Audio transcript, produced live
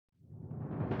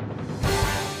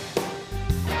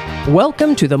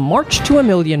Welcome to the March to a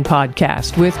Million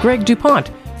podcast with Greg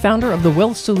DuPont, founder of the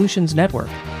Wealth Solutions Network.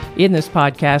 In this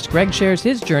podcast, Greg shares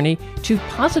his journey to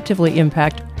positively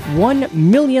impact 1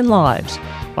 million lives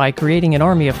by creating an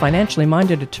army of financially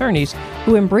minded attorneys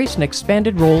who embrace an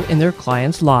expanded role in their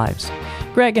clients' lives.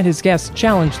 Greg and his guests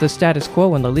challenge the status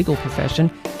quo in the legal profession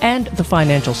and the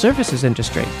financial services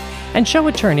industry, and show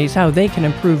attorneys how they can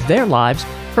improve their lives,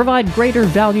 provide greater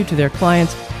value to their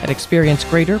clients, and experience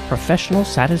greater professional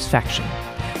satisfaction.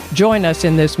 Join us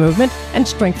in this movement and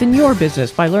strengthen your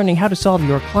business by learning how to solve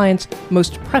your clients'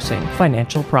 most pressing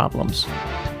financial problems.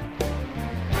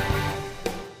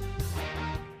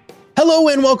 Hello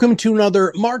and welcome to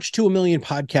another March to a Million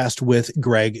podcast with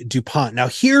Greg DuPont. Now,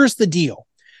 here's the deal.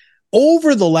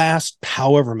 Over the last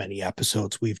however many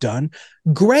episodes we've done,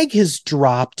 Greg has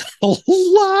dropped a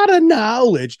lot of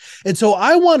knowledge. And so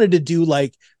I wanted to do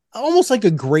almost like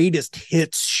a greatest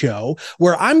hits show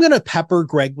where I'm going to pepper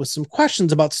Greg with some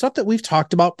questions about stuff that we've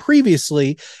talked about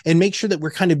previously and make sure that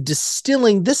we're kind of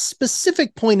distilling this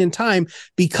specific point in time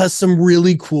because some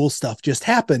really cool stuff just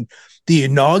happened. The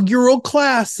inaugural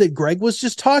class that Greg was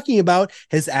just talking about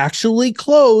has actually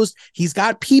closed. He's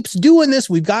got peeps doing this.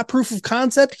 We've got proof of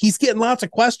concept. He's getting lots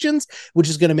of questions, which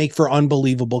is going to make for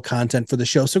unbelievable content for the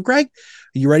show. So Greg,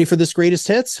 are you ready for this greatest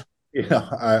hits? Yeah,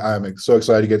 I'm so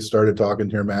excited to get started talking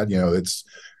here, Matt. You know, it's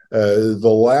the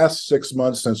last 6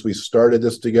 months since we started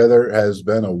this together has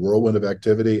been a whirlwind of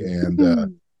activity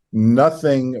and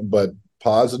nothing but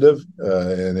positive.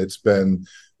 And it's been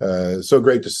so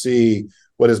great to see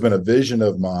what has been a vision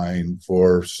of mine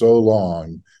for so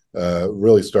long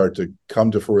really start to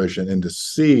come to fruition and to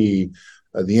see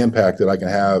the impact that I can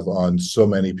have on so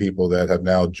many people that have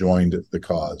now joined the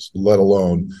cause, let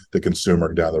alone the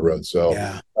consumer down the road. So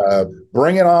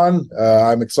bring it on.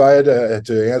 I'm excited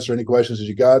to answer any questions that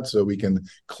you got so we can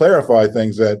clarify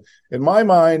things that in my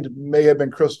mind may have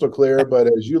been crystal clear, but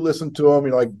as you listen to them,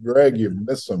 you're like, Greg, you've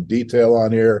missed some detail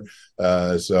on here.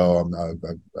 So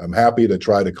I'm happy to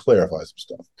try to clarify some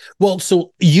stuff. Well,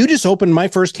 so you just opened my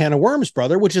first can of worms,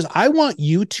 brother, which is I want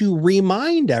you to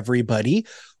remind everybody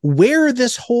where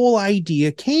this whole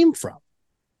idea came from.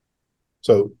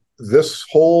 So this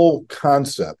whole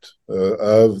concept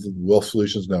of the Wealth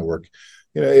Solutions Network,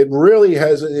 you know, it really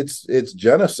has its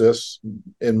genesis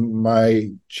in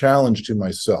my challenge to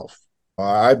myself.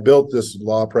 I built this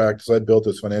law practice. I built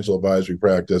this financial advisory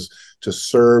practice to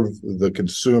serve the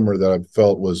consumer that I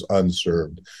felt was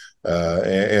unserved.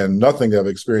 And nothing that I've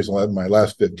experienced in my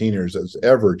last 15 years has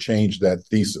ever changed that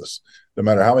thesis. No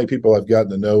matter how many people I've gotten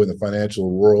to know in the financial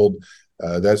world,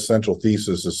 that central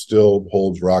thesis still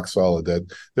holds rock solid, that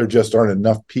there just aren't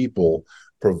enough people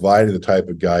providing the type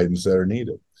of guidance that are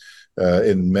needed.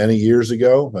 In many years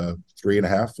ago,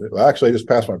 3.5, well, actually, I just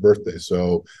passed my birthday.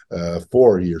 So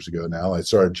 4 years ago now, I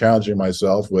started challenging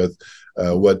myself with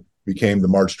what became the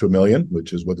March to a Million,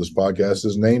 which is what this podcast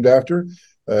is named after,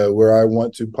 where I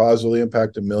want to positively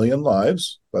impact 1 million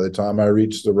lives by the time I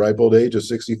reach the ripe old age of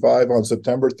 65 on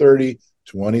September 30,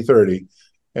 2030.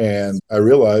 And I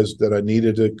realized that I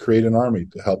needed to create an army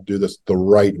to help do this the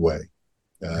right way.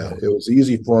 It was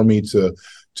easy for me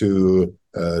to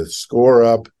score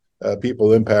up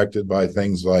people impacted by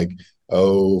things like,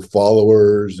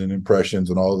 followers and impressions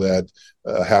and all that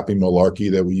happy malarkey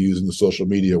that we use in the social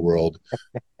media world.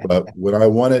 But when I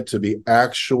want it to be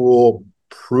actual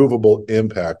provable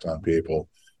impact on people,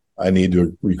 I need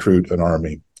to recruit an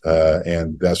army.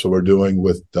 And that's what we're doing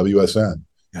with WSN,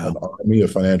 an army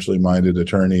of financially minded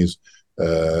attorneys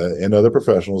and other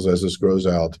professionals as this grows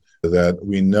out that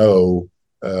we know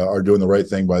are doing the right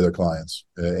thing by their clients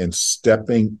and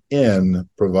stepping in,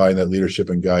 providing that leadership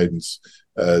and guidance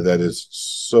that is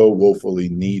so woefully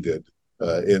needed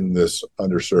in this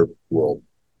underserved world.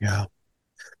 Yeah.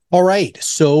 All right.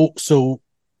 So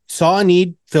saw a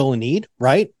need, fill a need,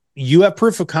 right? You have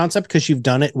proof of concept because you've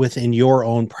done it within your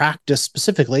own practice,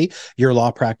 specifically your law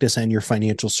practice and your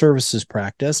financial services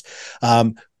practice.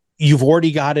 You've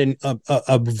already gotten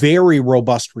a very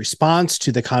robust response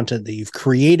to the content that you've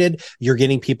created. You're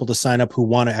getting people to sign up who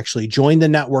want to actually join the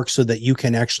network so that you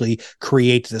can actually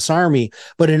create this army.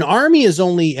 But an army is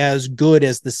only as good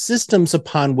as the systems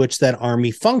upon which that army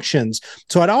functions.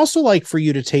 So I'd also like for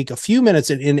you to take a few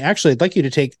minutes and actually I'd like you to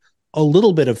take a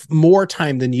little bit of more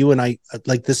time than you and I,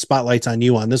 like this spotlight's on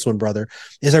you on this one, brother,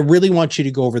 is I really want you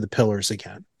to go over the pillars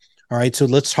again. All right, so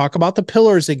let's talk about the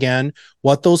pillars again,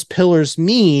 what those pillars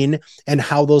mean, and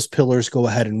how those pillars go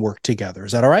ahead and work together.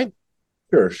 Is that all right?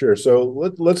 Sure.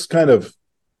 So let's kind of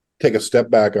take a step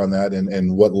back on that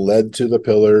and what led to the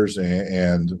pillars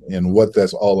and what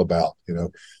that's all about, you know,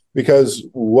 because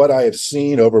what I have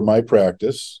seen over my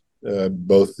practice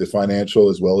both the financial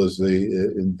as well as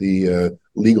the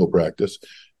legal practice,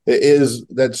 is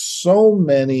that so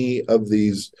many of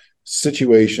these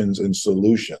situations and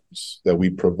solutions that we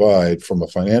provide from a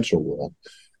financial world,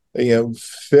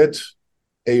 fit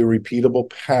a repeatable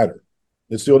pattern.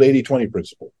 It's the old 80-20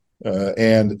 principle.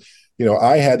 And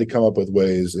I had to come up with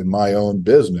ways in my own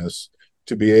business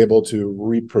to be able to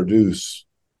reproduce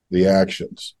the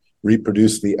actions,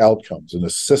 reproduce the outcomes in a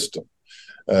system.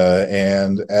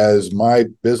 And as my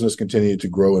business continued to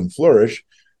grow and flourish,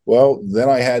 well, then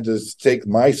I had to take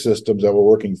my systems that were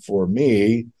working for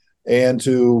me and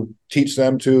to teach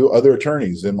them to other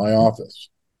attorneys in my office.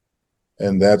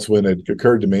 And that's when it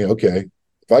occurred to me, okay,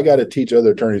 if I got to teach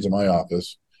other attorneys in my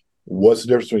office, what's the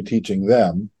difference between teaching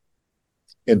them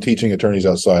and teaching attorneys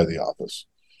outside of the office?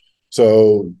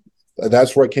 So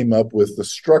that's where I came up with the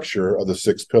structure of the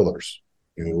 6 pillars,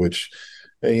 which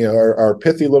are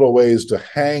pithy little ways to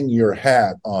hang your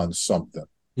hat on something,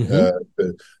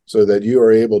 so that you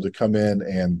are able to come in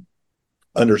and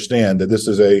understand that this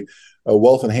is a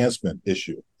wealth enhancement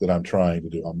issue that I'm trying to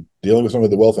do. I'm dealing with some of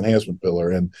the wealth enhancement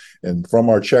pillar, and from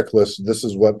our checklist, this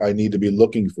is what I need to be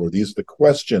looking for. These are the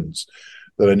questions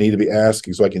that I need to be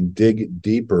asking so I can dig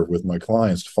deeper with my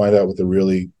clients to find out what they're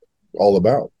really all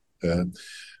about.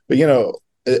 But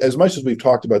as much as we've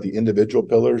talked about the individual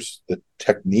pillars, the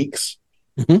techniques,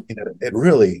 it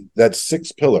really, that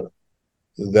 6th pillar,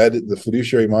 that the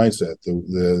fiduciary mindset,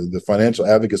 the financial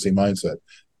advocacy mindset,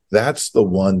 that's the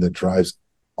one that drives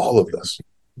all of this.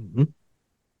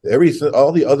 Everything,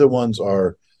 all the other ones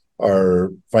are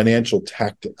financial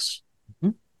tactics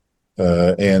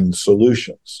and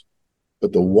solutions,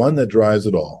 but the one that drives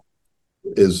it all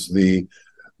is the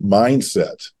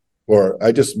mindset. Or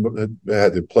I just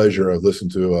had the pleasure of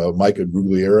listening to Micah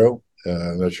Guglielmo.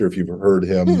 I'm not sure if you've heard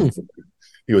him.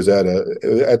 He was at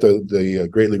the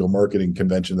Great Legal Marketing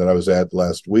Convention that I was at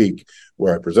last week,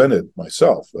 where I presented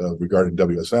myself regarding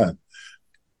WSN.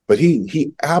 But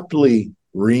he aptly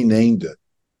renamed it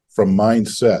from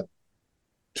mindset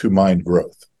to mind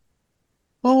growth.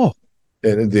 Oh,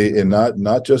 and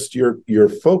not just your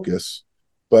focus,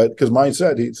 but because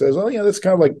mindset, he says, oh yeah, that's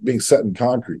kind of like being set in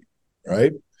concrete,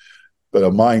 right? But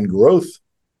a mind growth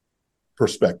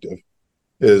perspective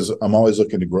is I'm always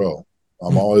looking to grow.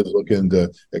 I'm always looking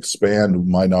to expand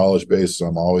my knowledge base.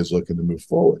 I'm always looking to move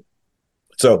forward.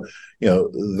 So,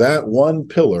 that one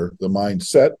pillar, the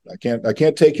mindset, I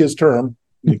can't take his term.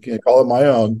 You can't call it my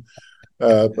own,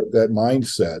 but that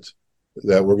mindset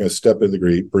that we're going to step into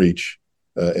the breach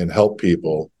and help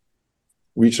people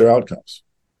reach their outcomes.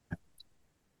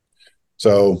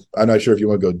 So I'm not sure if you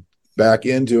want to go back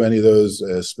into any of those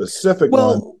specific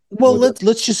ones. Well,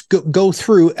 let's just go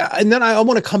through, and then I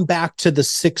want to come back to the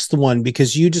 6th one,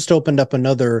 because you just opened up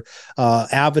another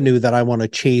avenue that I want to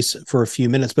chase for a few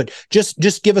minutes. But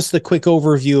just give us the quick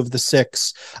overview of the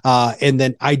 6, and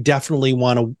then I definitely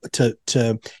want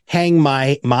to hang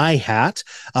my hat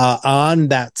on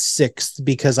that 6th,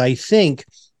 because I think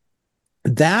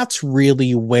that's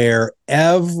really where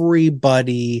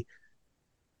everybody.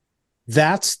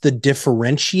 That's the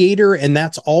differentiator, and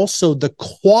that's also the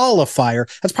qualifier.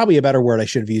 That's probably a better word. I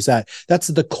should have used that. That's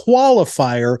the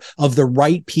qualifier of the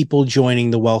right people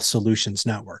joining the Wealth Solutions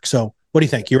Network. So what do you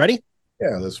think? You ready?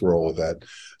 Yeah, let's roll with that.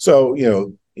 So,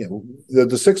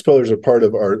 the 6 pillars are part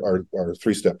of our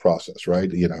 3-step process, right?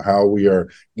 How we are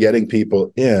getting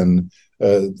people in,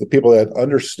 the people that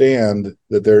understand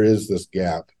that there is this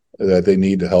gap that they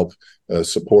need to help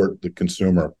support the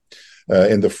consumer.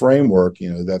 In the framework,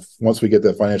 that once we get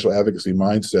that financial advocacy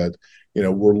mindset,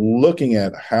 we're looking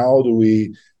at how do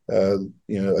we,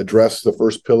 address the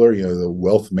first pillar, the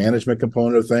wealth management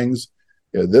component of things.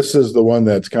 This is the one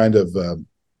that's kind of,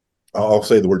 I'll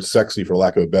say the word sexy for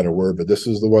lack of a better word, but this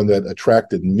is the one that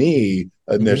attracted me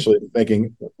initially,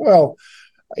 thinking, well,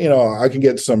 I can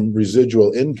get some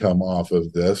residual income off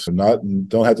of this and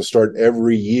don't have to start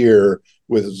every year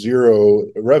with 0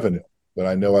 revenue. But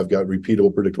I know I've got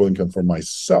repeatable, predictable income for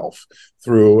myself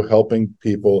through helping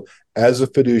people as a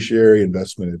fiduciary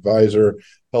investment advisor,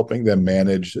 helping them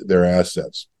manage their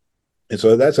assets. And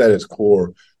so that's at its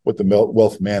core what the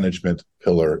wealth management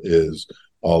pillar is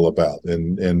all about.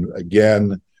 And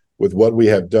again, with what we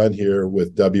have done here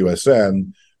with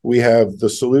WSN, we have the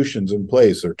solutions in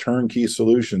place, or turnkey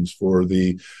solutions for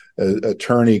the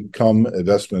attorney come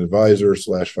investment advisor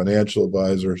 / financial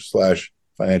advisor /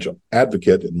 financial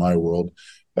advocate in my world.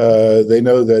 They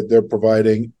know that they're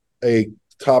providing a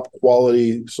top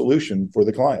quality solution for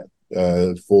the client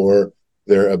for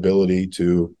their ability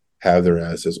to have their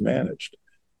assets managed,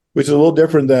 which is a little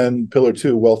different than pillar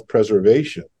 2, wealth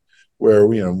preservation, where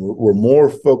we're more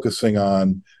focusing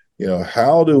on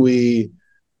how do we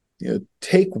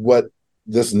take what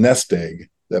this nest egg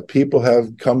that people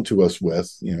have come to us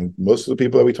with, most of the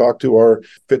people that we talk to are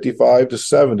 55 to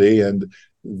 70, and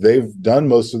they've done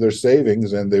most of their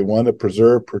savings, and they want to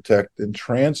preserve, protect, and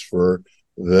transfer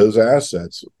those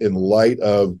assets in light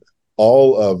of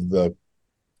all of the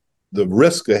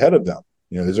risk ahead of them.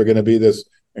 Is there going to be this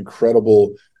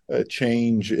incredible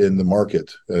change in the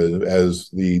market as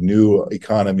the new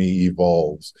economy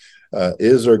evolves?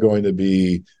 Is there going to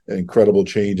be incredible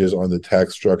changes on the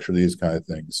tax structure, these kind of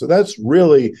things? So that's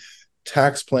really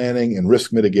tax planning and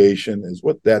risk mitigation is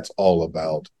what that's all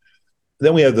about.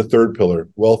 Then we have the third pillar,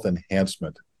 wealth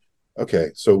enhancement.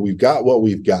 Okay, so we've got what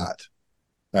we've got.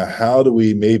 Now, how do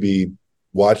we maybe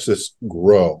watch this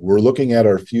grow? We're looking at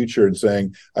our future and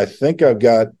saying, I think I've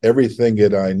got everything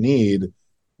that I need.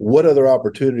 What other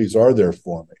opportunities are there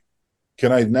for me?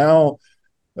 Can I now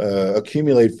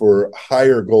accumulate for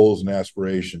higher goals and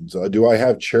aspirations? Do I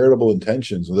have charitable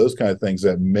intentions and those kind of things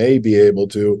that may be able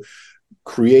to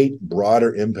create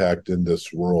broader impact in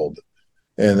this world?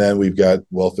 And then we've got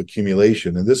wealth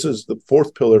accumulation. And this is the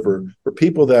fourth pillar for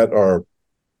people that are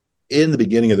in the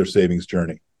beginning of their savings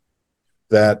journey,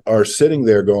 that are sitting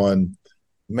there going,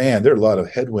 man, there are a lot of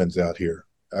headwinds out here.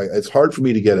 It's hard for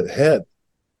me to get ahead.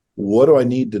 What do I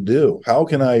need to do? How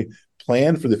can I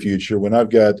plan for the future when I've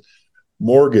got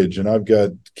mortgage and I've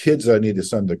got kids I need to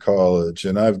send to college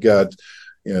and I've got,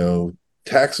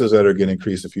 taxes that are going to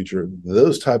increase in the future,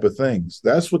 those type of things.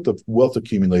 That's what the wealth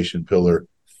accumulation pillar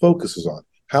focuses on.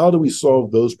 How do we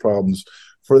solve those problems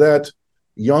for that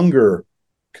younger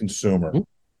consumer,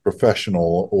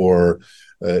 professional, or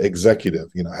executive?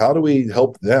 How do we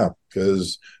help them?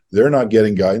 Because they're not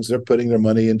getting guidance. They're putting their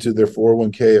money into their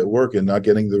 401k at work and not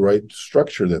getting the right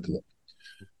structure that they look.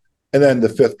 And then the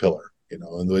fifth pillar,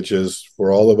 which is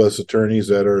for all of us attorneys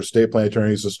that are estate plan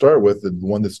attorneys to start with, the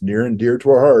one that's near and dear to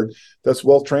our heart, that's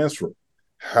wealth transfer.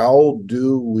 How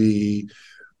do we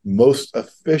most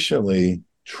efficiently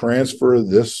transfer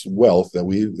this wealth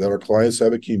that our clients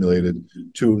have accumulated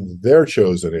to their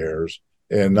chosen heirs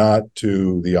and not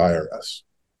to the IRS?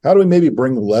 How do we maybe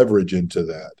bring leverage into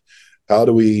that? How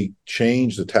do we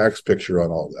change the tax picture on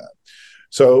all that?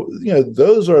 So,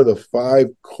 those are the 5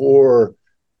 core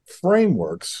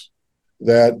frameworks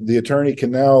that the attorney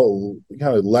can now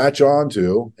kind of latch on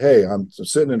to. Hey, I'm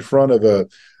sitting in front of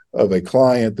a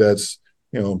client that's,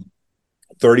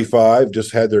 35,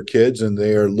 just had their kids, and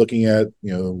they are looking at,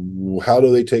 how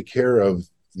do they take care of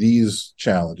these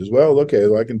challenges? Well, okay,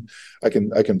 I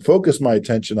can focus my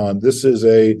attention on this is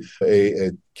a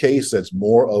case that's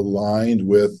more aligned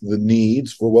with the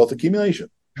needs for wealth accumulation.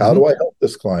 How do I help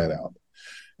this client out?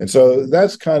 And so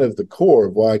that's kind of the core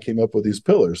of why I came up with these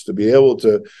pillars, to be able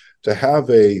to have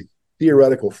a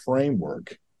theoretical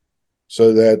framework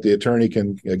so that the attorney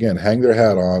can, again, hang their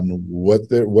hat on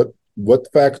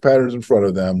what fact patterns in front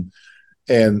of them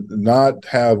and not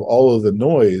have all of the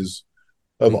noise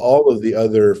of all of the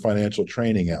other financial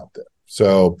training out there.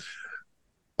 So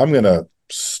I'm going to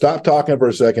stop talking for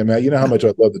a second, Matt. You know how much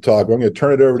I'd love to talk. I'm going to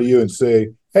turn it over to you and say,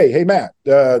 hey, Matt,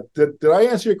 did I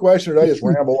answer your question, or did I just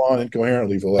ramble on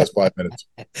incoherently for the last 5 minutes?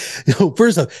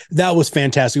 First off, that was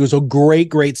fantastic. It was a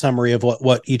great summary of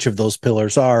what each of those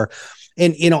pillars are.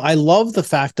 And, I love the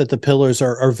fact that the pillars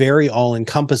are very all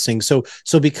encompassing. So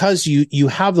because you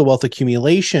have the wealth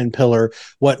accumulation pillar,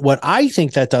 what I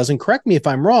think that does, and correct me if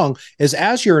I'm wrong, is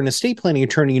as you're an estate planning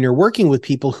attorney and you're working with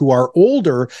people who are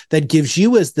older, that gives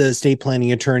you as the estate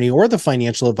planning attorney or the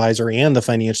financial advisor and the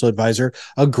financial advisor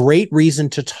a great reason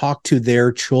to talk to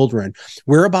their children.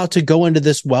 We're about to go into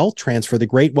this wealth transfer, the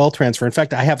great wealth transfer. In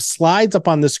fact, I have slides up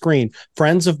on the screen.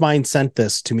 Friends of mine sent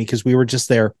this to me because we were just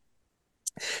there.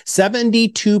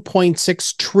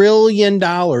 $72.6 trillion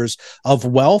of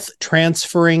wealth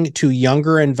transferring to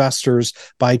younger investors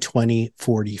by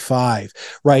 2045,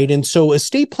 right? And so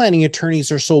estate planning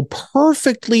attorneys are so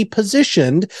perfectly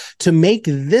positioned to make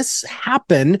this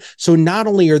happen. So not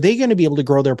only are they going to be able to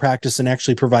grow their practice and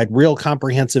actually provide real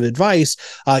comprehensive advice,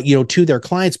 to their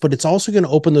clients, but it's also going to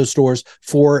open those doors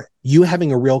for you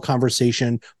having a real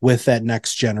conversation with that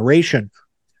next generation.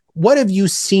 What have you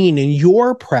seen in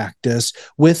your practice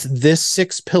with this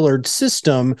 6-pillared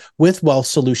system with Wealth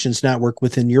Solutions Network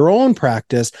within your own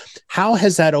practice? How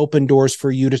has that opened doors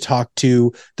for you to talk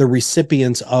to the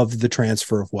recipients of the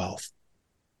transfer of wealth?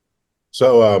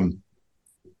 So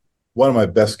one of my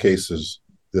best cases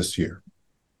this year,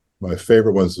 my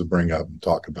favorite ones to bring up and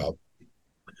talk about,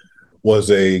 was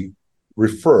a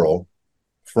referral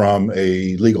from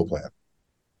a legal plan.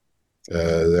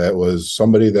 That was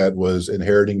somebody that was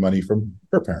inheriting money from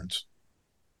her parents.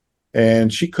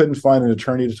 And she couldn't find an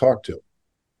attorney to talk to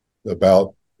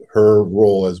about her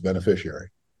role as beneficiary.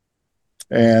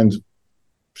 And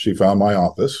she found my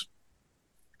office.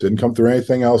 Didn't come through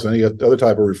anything else, any other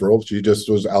type of referral. She just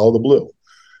was out of the blue.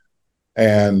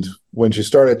 And when she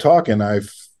started talking,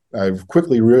 I've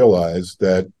quickly realized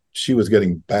that she was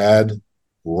getting bad,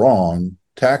 wrong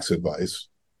tax advice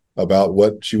about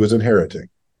what she was inheriting.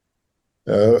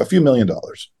 A few $1 million.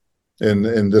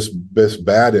 And this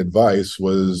bad advice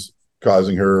was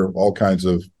causing her all kinds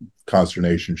of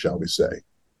consternation, shall we say.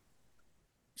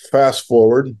 Fast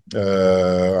forward,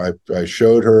 I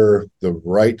showed her the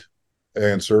right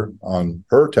answer on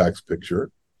her tax picture.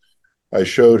 I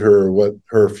showed her what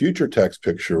her future tax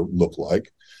picture looked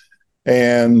like.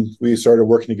 And we started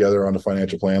working together on a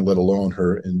financial plan, let alone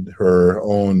her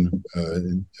own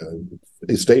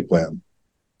estate plan.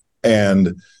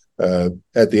 And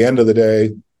at the end of the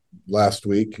day, last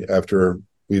week, after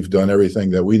we've done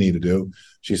everything that we need to do,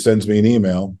 she sends me an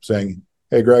email saying,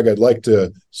 "Hey, Greg, I'd like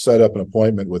to set up an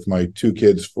appointment with my 2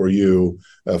 kids for you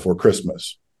for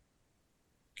Christmas.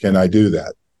 Can I do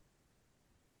that?"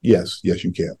 Yes,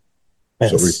 you can.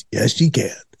 Yes, yes, you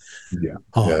can. Yeah.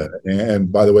 Oh.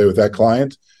 And by the way, with that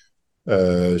client,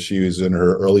 she was in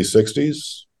her early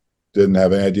 60s, didn't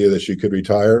have any idea that she could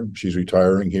retire. She's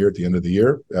retiring here at the end of the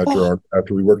year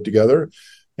after we work together,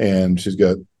 and she's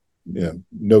got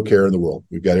no care in the world.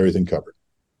 We've got everything covered.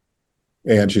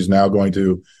 And she's now going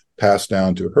to pass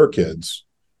down to her kids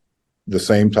the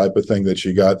same type of thing that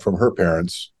she got from her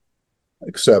parents,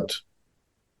 except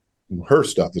her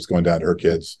stuff that's going down to her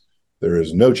kids, there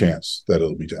is no chance that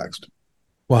it'll be taxed.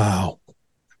 Wow.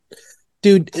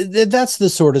 Dude, that's the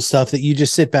sort of stuff that you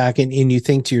just sit back and you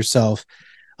think to yourself,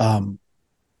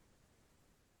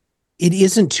 it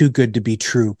isn't too good to be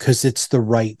true because it's the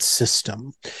right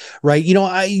system, right? And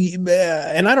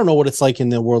I don't know what it's like in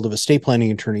the world of estate planning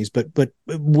attorneys, but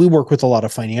we work with a lot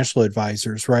of financial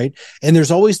advisors, right? And there's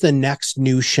always the next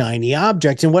new shiny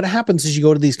object. And what happens is you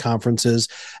go to these conferences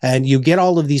and you get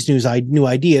all of these new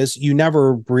ideas. You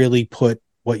never really put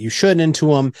what you should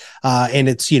into them. And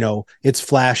it's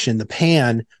flash in the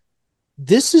pan.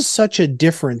 This is such a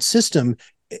different system,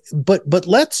 but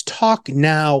let's talk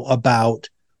now about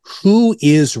who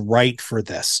is right for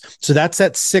this. So that's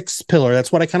that 6th pillar.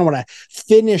 That's what I kind of want to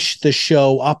finish the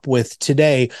show up with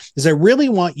today, is I really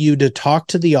want you to talk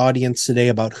to the audience today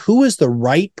about who is the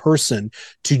right person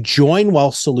to join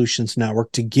Wealth Solutions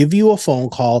Network, to give you a phone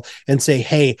call and say,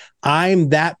 "Hey, I'm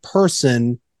that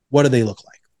person. What do they look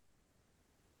like?"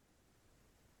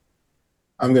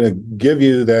 I'm going to give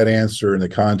you that answer in the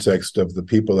context of the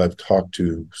people I've talked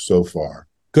to so far.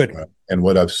 Good. And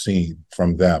what I've seen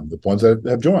from them, the ones that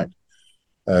have joined.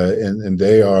 And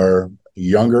they are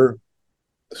younger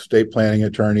estate planning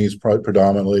attorneys,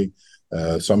 predominantly.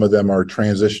 Some of them are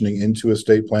transitioning into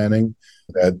estate planning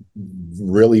that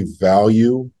really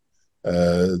value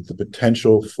the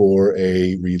potential for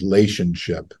a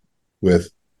relationship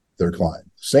with their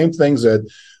client. Same things that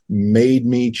made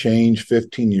me change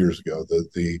 15 years ago.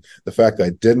 The fact that I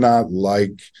did not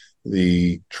like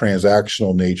the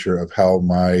transactional nature of how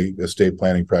my estate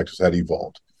planning practice had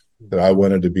evolved, that I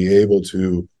wanted to be able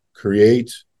to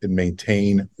create and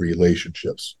maintain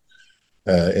relationships.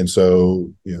 And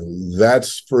so,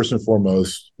 that's first and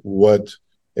foremost what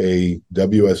a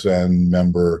WSN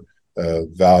member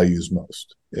values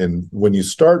most. And when you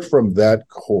start from that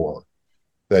core,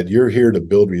 that you're here to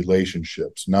build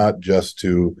relationships, not just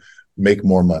to make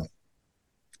more money,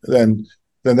 then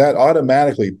that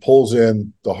automatically pulls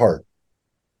in the heart,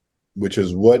 which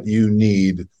is what you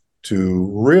need to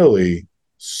really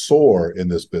soar in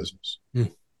this business.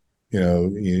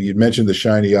 You mentioned the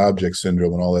shiny object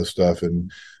syndrome and all that stuff.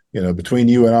 And, between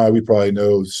you and I, we probably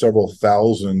know several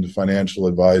thousand financial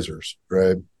advisors,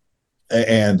 right?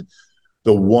 And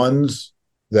the ones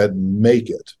that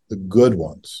make it, the good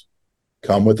ones,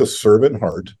 come with a servant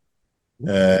heart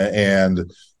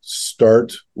and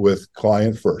start with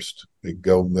client first.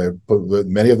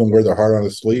 Many of them wear their heart on a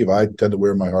sleeve. I tend to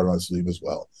wear my heart on a sleeve as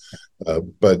well.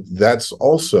 But that's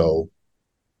also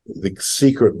the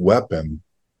secret weapon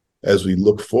as we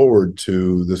look forward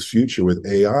to this future with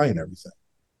AI and everything.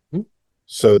 Mm-hmm.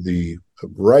 So the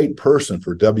right person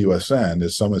for WSN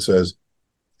is someone who says,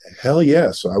 hell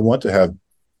yes, I want to have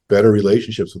better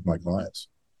relationships with my clients.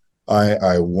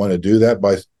 I want to do that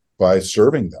by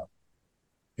serving them.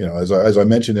 As I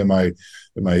mentioned in my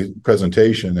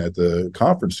presentation at the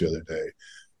conference the other day,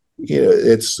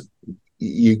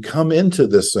 you come into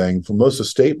this thing, for most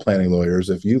estate planning lawyers,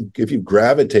 if you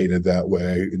gravitated that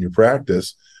way in your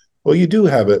practice, well, you do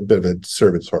have a bit of a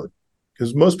servant's heart,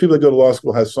 because most people that go to law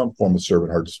school have some form of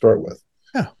servant heart to start with.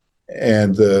 Yeah.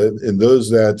 And in those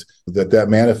that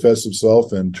manifests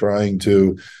itself in trying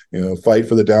to, fight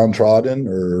for the downtrodden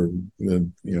or,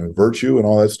 virtue and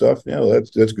all that stuff,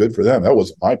 that's good for them. That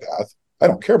wasn't my path. I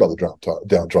don't care about the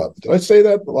downtrodden. Did I say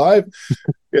that live?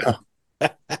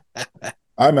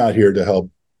 I'm out here to help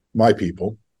my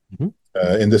people,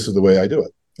 and this is the way I do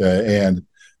it.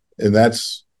 And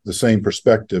that's the same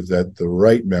perspective that the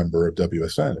right member of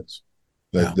WSN is.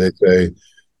 That they say,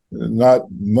 not,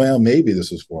 well, maybe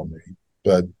this is for me,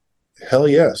 but hell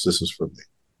yes, this is for me.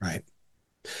 Right.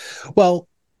 Well,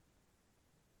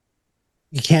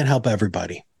 you can't help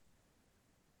everybody.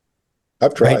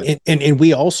 I've tried. Right? And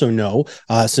we also know,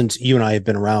 since you and I have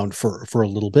been around for a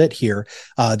little bit here,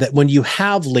 that when you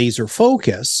have laser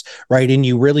focus, right, and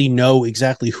you really know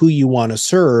exactly who you want to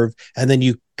serve, and then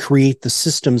you create the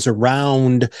systems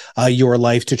around your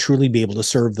life to truly be able to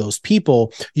serve those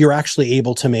people, you're actually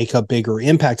able to make a bigger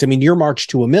impact. I mean, your march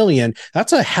to 1 million,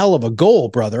 that's a hell of a goal,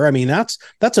 brother. I mean, that's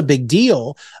a big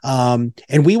deal.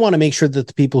 And we want to make sure that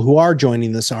the people who are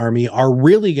joining this army are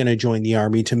really going to join the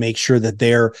army to make sure that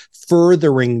they're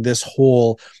furthering this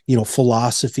whole,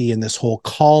 philosophy and this whole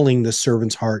calling, the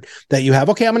servant's heart that you have.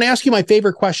 Okay, I'm going to ask you my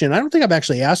favorite question. I don't think I've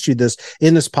actually asked you this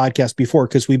in this podcast before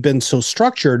because we've been so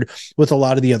structured with a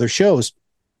lot of the other shows.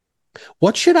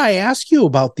 What should I ask you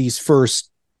about this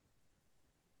first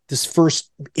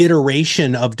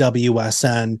iteration of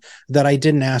WSN that I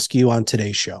didn't ask you on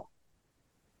today's show?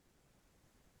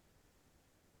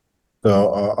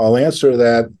 So I'll answer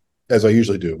that as I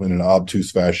usually do, in an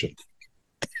obtuse fashion.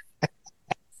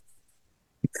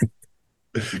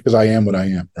 Because I am what I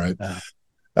am, right?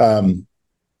 You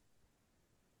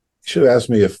should have asked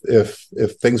me if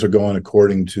things are going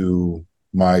according to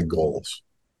my goals.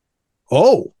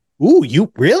 Oh, ooh,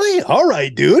 you really? All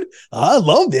right, dude. I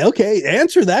love it. Okay,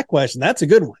 answer that question. That's a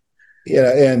good one.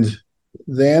 Yeah, and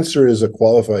the answer is a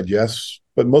qualified yes,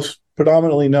 but most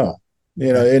predominantly no.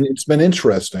 And it's been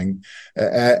interesting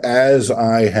as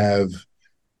I have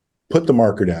put the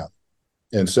marker down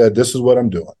and said, this is what I'm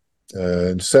doing.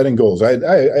 And setting goals.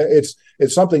 It's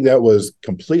something that was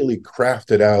completely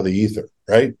crafted out of the ether,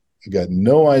 right? I got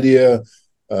no idea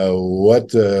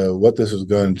what this is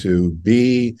going to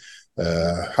be,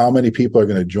 how many people are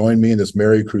going to join me in this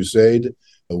merry crusade,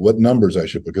 what numbers I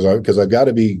should put, because I've got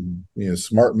to be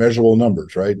smart, measurable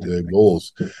numbers, right?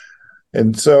 Goals.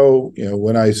 And so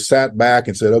when I sat back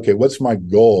and said, okay, what's my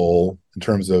goal in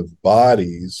terms of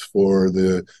bodies for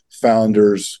the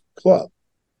Founders Club?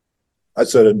 I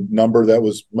set a number that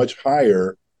was much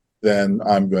higher than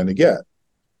I'm going to get.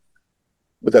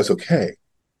 But that's okay,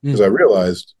 because I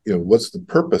realized, what's the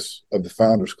purpose of the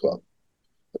Founders Club?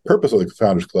 The purpose of the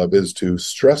Founders Club is to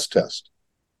stress test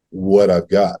what I've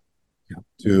got,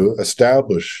 to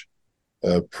establish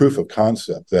a proof of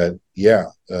concept that,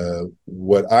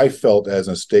 what I felt as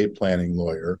an estate planning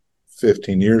lawyer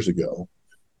 15 years ago,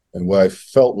 and what I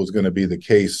felt was going to be the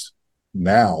case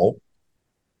now,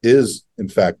 is in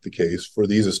fact the case for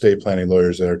these estate planning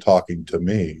lawyers that are talking to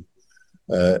me,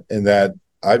 and that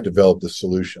I've developed a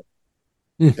solution,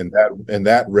 and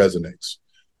that resonates.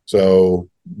 So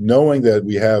knowing that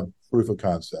we have proof of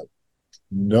concept,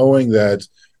 knowing that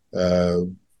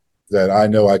that I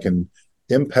know I can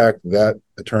impact that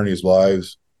attorney's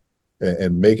lives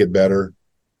and make it better,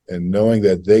 and knowing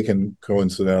that they can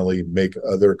coincidentally make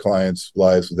other clients'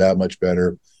 lives that much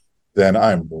better, then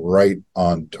I'm right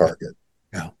on target.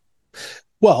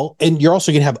 Well, and you're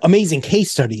also going to have amazing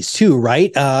case studies too,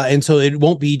 right? And so it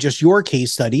won't be just your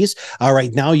case studies. All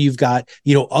right. Now you've got,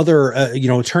 other,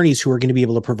 attorneys who are going to be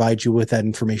able to provide you with that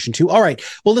information too. All right.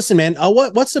 Well, listen, man,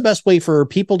 what's the best way for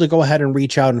people to go ahead and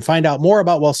reach out and find out more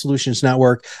about Wealth Solutions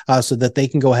Network, so that they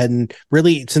can go ahead and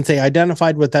really, since they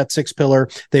identified with that 6 pillar,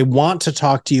 they want to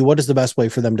talk to you. What is the best way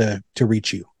for them to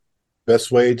reach you?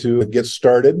 Best way to get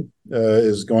started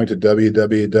is going to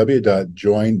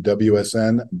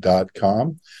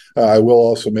www.joinwsn.com. I will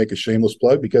also make a shameless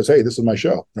plug because, hey, this is my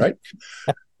show, right?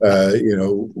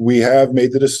 We have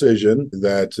made the decision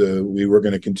that we were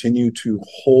going to continue to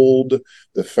hold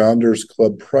the Founders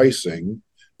Club pricing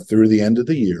through the end of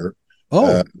the year.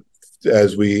 But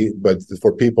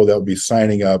for people that will be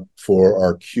signing up for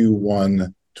our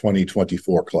Q1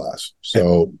 2024 class.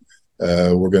 So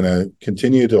we're going to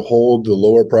continue to hold the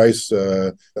lower price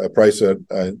that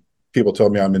people tell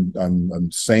me I'm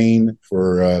insane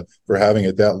for having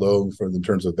it that low in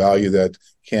terms of value that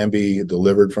can be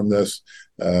delivered from this.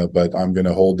 But I'm going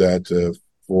to hold that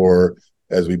for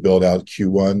as we build out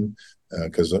Q1,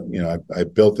 because I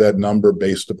built that number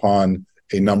based upon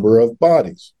a number of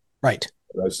bodies. Right.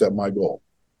 I set my goal.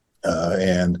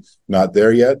 and not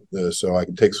there yet. So I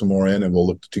can take some more in, and we'll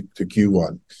look to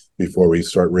Q1 before we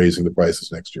start raising the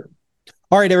prices next year.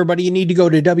 All right, everybody, you need to go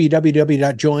to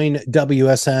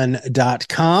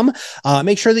www.joinwsn.com.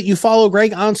 Make sure that you follow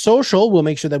Greg on social. We'll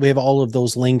make sure that we have all of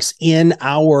those links in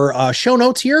our show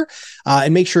notes here.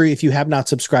 And make sure if you have not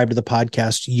subscribed to the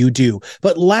podcast, you do.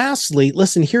 But lastly,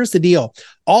 listen, here's the deal.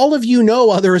 All of you know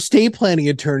other estate planning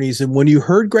attorneys. And when you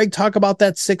heard Greg talk about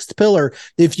that sixth pillar,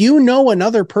 if you know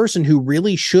another person who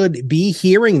really should be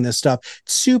hearing this stuff,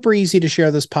 it's super easy to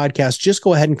share this podcast. Just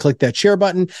go ahead and click that share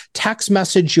button, text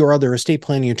message your other estate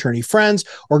planning attorney friends,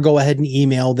 or go ahead and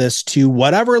email this to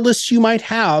whatever lists you might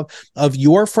have of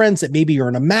your friends that maybe you're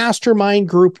in a mastermind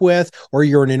group with, or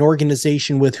you're in an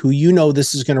organization with who you know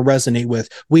this is going to resonate with.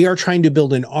 We are trying to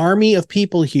build an army of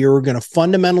people here who are going to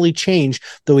fundamentally change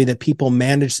the way that people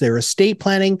manage their estate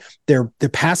planning. They're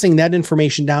passing that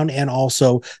information down, and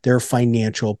also their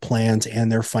financial plans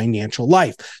and their financial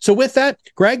life. So with that,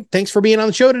 Greg, thanks for being on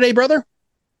the show today, brother.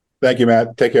 Thank you,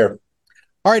 Matt. Take care.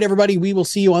 All right, everybody, we will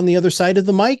see you on the other side of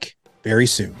the mic very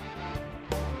soon.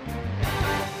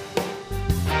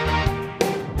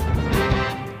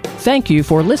 Thank you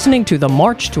for listening to the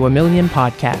March to a Million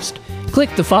podcast.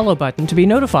 Click the follow button to be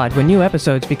notified when new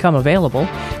episodes become available,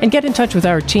 and get in touch with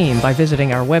our team by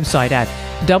visiting our website at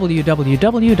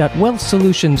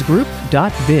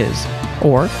www.wealthsolutionsgroup.biz,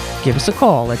 or give us a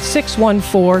call at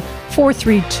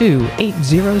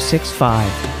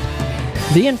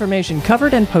 614-432-8065. The information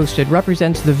covered and posted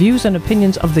represents the views and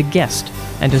opinions of the guest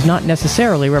and does not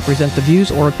necessarily represent the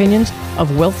views or opinions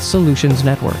of Wealth Solutions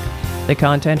Network. The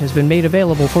content has been made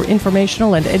available for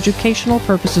informational and educational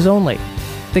purposes only.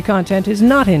 The content is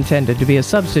not intended to be a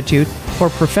substitute for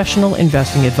professional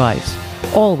investing advice.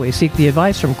 Always seek the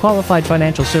advice from qualified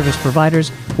financial service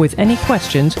providers with any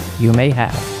questions you may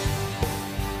have.